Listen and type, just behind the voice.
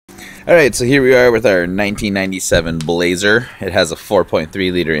All right, so here we are with our 1997 Blazer. It has a 4.3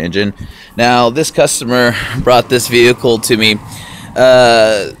 liter engine. Now, this customer brought this vehicle to me.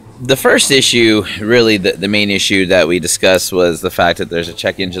 The first issue, really the main issue that we discussed, was the fact that there's a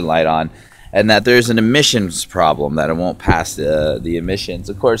check engine light on and that there's an emissions problem, that it won't pass the emissions.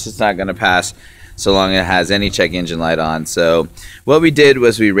 Of course, it's not going to pass so long as it has any check engine light on. So what we did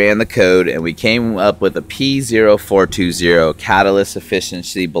was we ran the code and we came up with a p0420, catalyst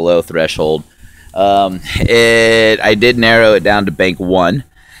efficiency below threshold. I did narrow it down to bank 1.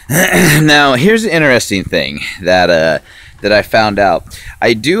 Now here's the interesting thing that I found out.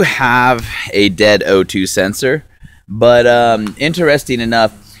 I do have a dead O2 sensor, but interesting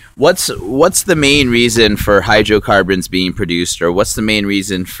enough, what's the main reason for hydrocarbons being produced, or what's the main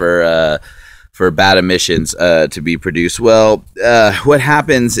reason for bad emissions to be produced? Well, what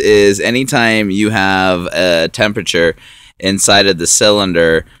happens is anytime you have a temperature inside of the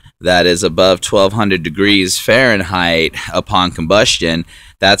cylinder that is above 1200 degrees Fahrenheit upon combustion,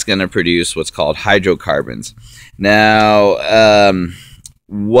 that's going to produce what's called hydrocarbons. Now,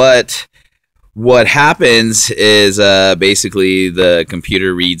 what happens is basically the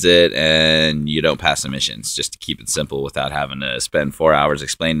computer reads it and you don't pass emissions, just to keep it simple without having to spend 4 hours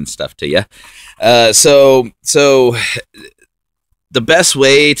explaining stuff to you. So the best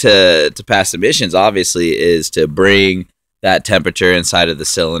way to pass emissions, obviously, is to bring that temperature inside of the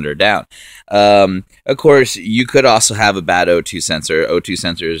cylinder down. Of course, you could also have a bad O2 sensor. O2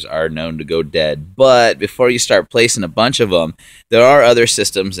 sensors are known to go dead, but before you start placing a bunch of them, there are other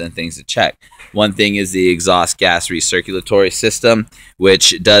systems and things to check. One thing is the exhaust gas recirculatory system,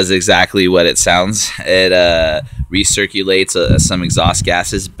 which does exactly what it sounds. It recirculates some exhaust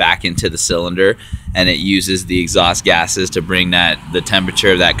gases back into the cylinder, and it uses the exhaust gases to bring the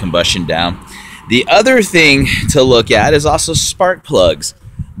temperature of that combustion down. The other thing to look at is also spark plugs.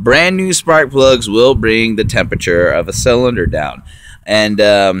 Brand new spark plugs will bring the temperature of a cylinder down. And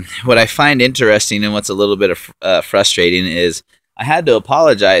what I find interesting and what's a little bit frustrating is I had to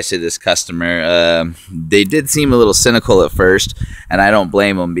apologize to this customer. They did seem a little cynical at first, and I don't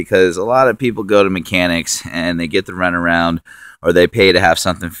blame them, because a lot of people go to mechanics and they get the runaround, or they pay to have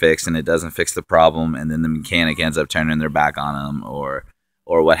something fixed and it doesn't fix the problem, and then the mechanic ends up turning their back on them or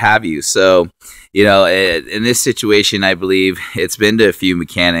what have you. So, you know, in this situation, I believe it's been to a few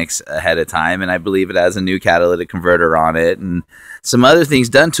mechanics ahead of time, and I believe it has a new catalytic converter on it and some other things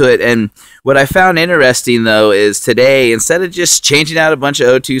done to it. And what I found interesting, though, is today, instead of just changing out a bunch of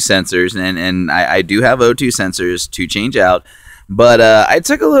O2 sensors, and I do have O2 sensors to change out, but I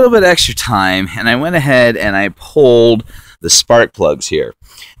took a little bit extra time and I went ahead and I pulled the spark plugs here.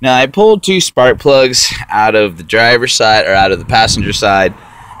 Now, I pulled 2 spark plugs out of the driver's side, or out of the passenger side,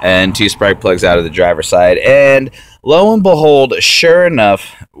 and 2 spark plugs out of the driver's side. And lo and behold, sure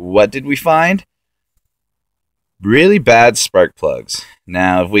enough, what did we find? Really bad spark plugs.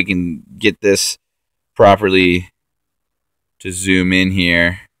 Now, if we can get this properly to zoom in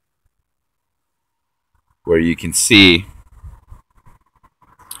here, where you can see.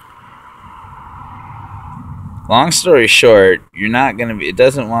 Long story short, you're not going to be, it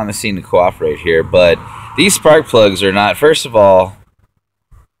doesn't want to seem to cooperate here, but these spark plugs are not, first of all,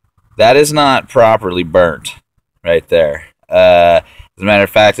 that is not properly burnt right there. As a matter of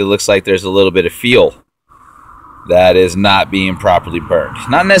fact, it looks like there's a little bit of fuel that is not being properly burned.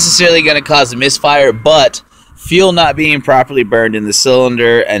 Not necessarily going to cause a misfire, but fuel not being properly burned in the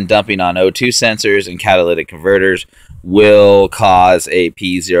cylinder and dumping on O2 sensors and catalytic converters will cause a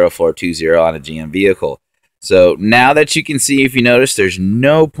P0420 on a GM vehicle. So now that you can see, if you notice, there's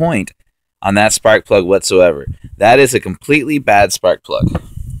no point on that spark plug whatsoever. That is a completely bad spark plug.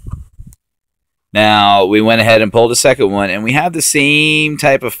 Now, we went ahead and pulled a second one, and we have the same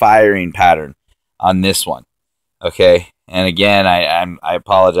type of firing pattern on this one. Okay, and again, I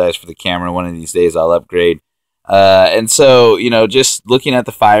apologize for the camera. One of these days I'll upgrade. And so, you know, just looking at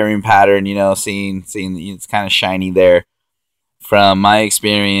the firing pattern, you know, seeing it's kind of shiny there. From my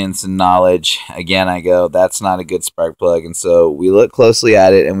experience and knowledge, again, I go, that's not a good spark plug. And so we look closely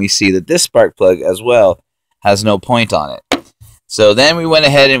at it and we see that this spark plug as well has no point on it. So then we went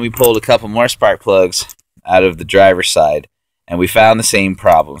ahead and we pulled a couple more spark plugs out of the driver's side, and we found the same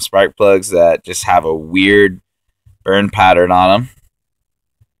problem. Spark plugs that just have a weird burn pattern on them.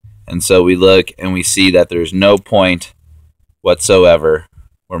 And so we look and we see that there's no point whatsoever.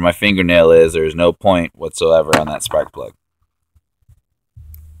 Where my fingernail is, there's no point whatsoever on that spark plug.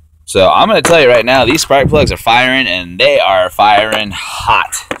 So I'm going to tell you right now, these spark plugs are firing, and they are firing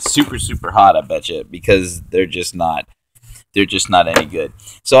hot. Super, super hot, I bet you, because they're just not they're just not any good.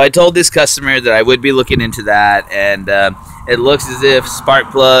 So I told this customer that I would be looking into that, and it looks as if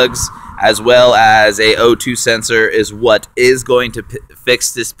spark plugs as well as a O2 sensor is what is going to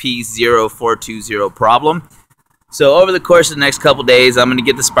fix this P0420 problem. So over the course of the next couple days, I'm going to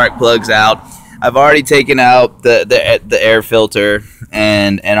get the spark plugs out. I've already taken out the air filter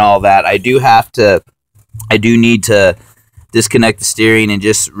and all that. I do need to disconnect the steering and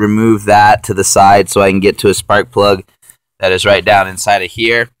just remove that to the side so I can get to a spark plug that is right down inside of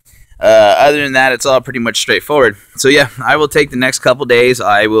here. Other than that, it's all pretty much straightforward. So yeah, I will take the next couple days.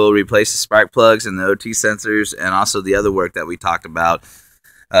 I will replace the spark plugs and the OT sensors, and also the other work that we talked about,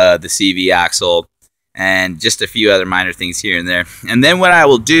 the CV axle, and just a few other minor things here and there. And then what I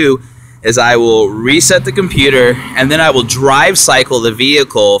will do is I will reset the computer, and then I will drive cycle the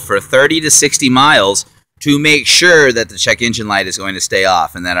vehicle for 30 to 60 miles to make sure that the check engine light is going to stay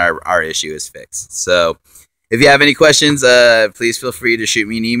off and that our issue is fixed. So if you have any questions, please feel free to shoot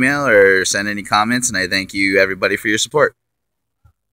me an email or send any comments, and I thank you, everybody, for your support.